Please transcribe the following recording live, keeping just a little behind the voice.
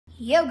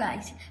Yo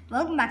guys,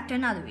 welcome back to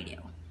another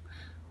video.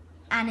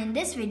 And in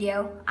this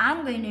video,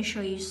 I'm going to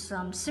show you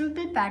some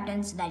simple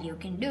patterns that you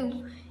can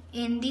do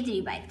in the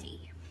 3x3.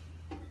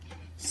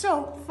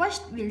 So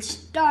first we'll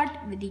start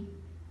with the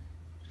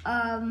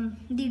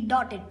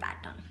dotted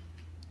pattern.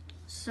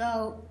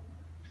 So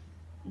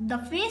the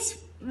face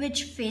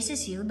which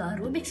faces you, the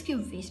Rubik's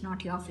Cube face,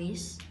 not your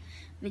face,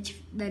 the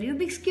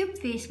Rubik's Cube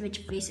face which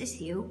faces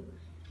you,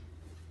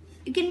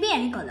 it can be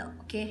any color,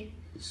 okay?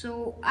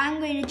 So I'm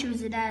going to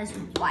choose it as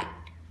white.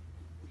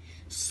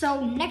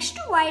 So next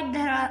to white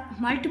there are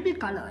multiple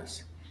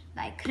colors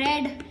like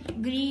red,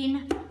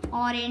 green,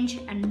 orange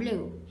and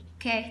blue,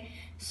 okay?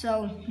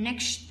 So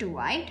next to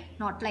white,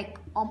 not like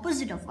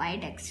opposite of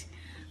white,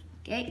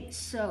 okay?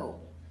 So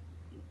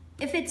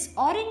if it's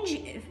orange,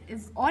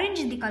 if orange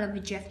is the color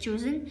which you have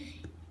chosen,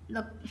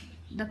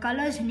 the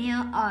colors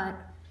near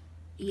are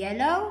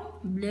yellow,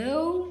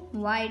 blue,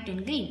 white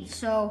and green.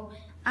 So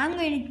I'm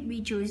going to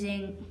be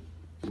choosing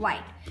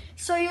white.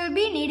 So you'll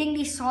be needing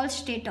the solid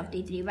state of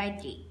the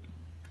 3x3.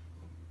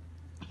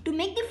 To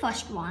make the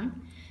first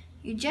one,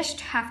 you just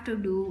have to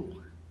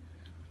do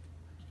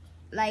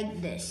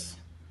like this.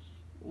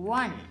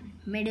 One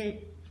middle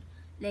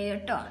layer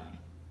turn,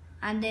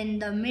 and then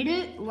the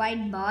middle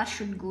white bar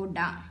should go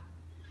down.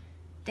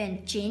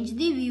 Then change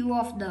the view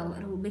of the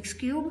Rubik's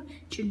Cube.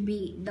 Should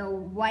be the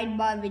white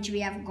bar which we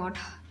have got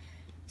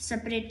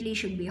separately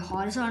should be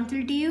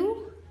horizontal to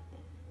you,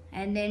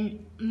 and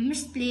then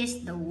misplace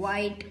the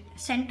white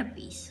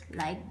centerpiece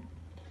like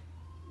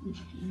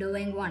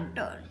doing one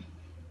turn.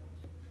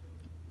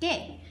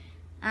 Okay,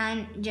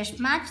 and just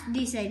match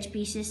these edge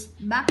pieces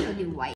back to the white.